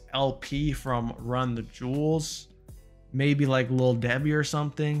is LP from Run the Jewels. Maybe like Lil Debbie or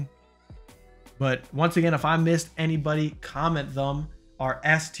something. But once again, if I missed anybody, comment them. Our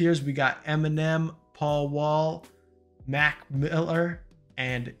S tiers, we got Eminem, Paul Wall, Mac Miller,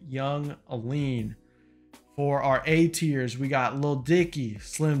 and Young Lean. For our A tiers, we got Lil Dicky,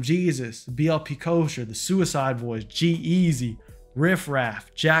 Slim Jesus, BLP Kosher, the Suicideboys, G-Eazy, Riff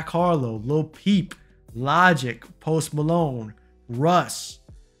Raff, Jack Harlow, Lil Peep, Logic, Post Malone, Russ,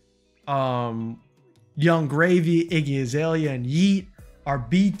 Young Gravy, Iggy Azalea, and Yeet. Our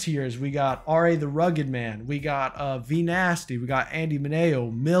B tiers, we got R.A. the Rugged Man, we got V Nasty, we got Andy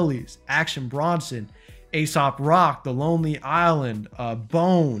Mineo, Millyz, Action Bronson, Aesop Rock, The Lonely Island,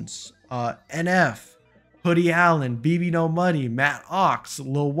 Bones, NF, Hoodie Allen, bbno Money, Matt Ox,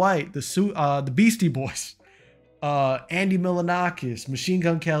 Lil Wyte, the Beastie Boys, Andy Milonakis, Machine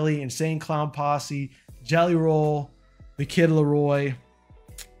Gun Kelly, Insane Clown Posse, Jelly Roll, The Kid Leroy,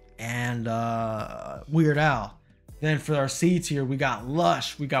 and Weird Al. Then for our C tier, we got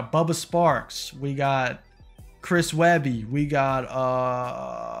Lush, we got Bubba Sparxxx, we got Chris Webby, we got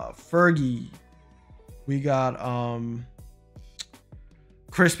Fergie, we got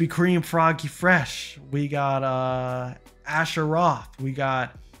Krispy Kreme Froggy Fresh, we got Asher Roth, we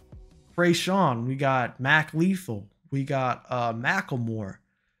got Kraeshawn, we got Mac Lethal, we got Macklemore,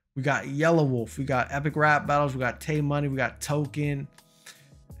 we got Yelawolf, we got Epic Rap Battles, we got Tay Money, we got Token,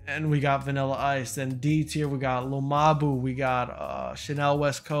 and we got Vanilla Ice. Then D tier, we got Lil Mabu, we got Chanel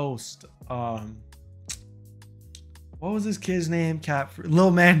West Coast. What was this kid's name?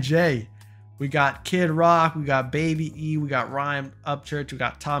 Lil Man J. We got Kid Rock, we got Baby E, we got Ryan Upchurch, we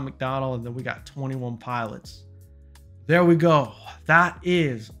got Tom McDonald, and then we got 21 Pilots. There we go. That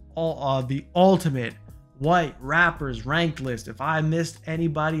is all the ultimate white rappers ranked list. If I missed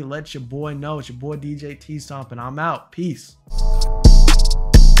anybody, let your boy know. It's your boy DJ TStomp, and I'm out. Peace.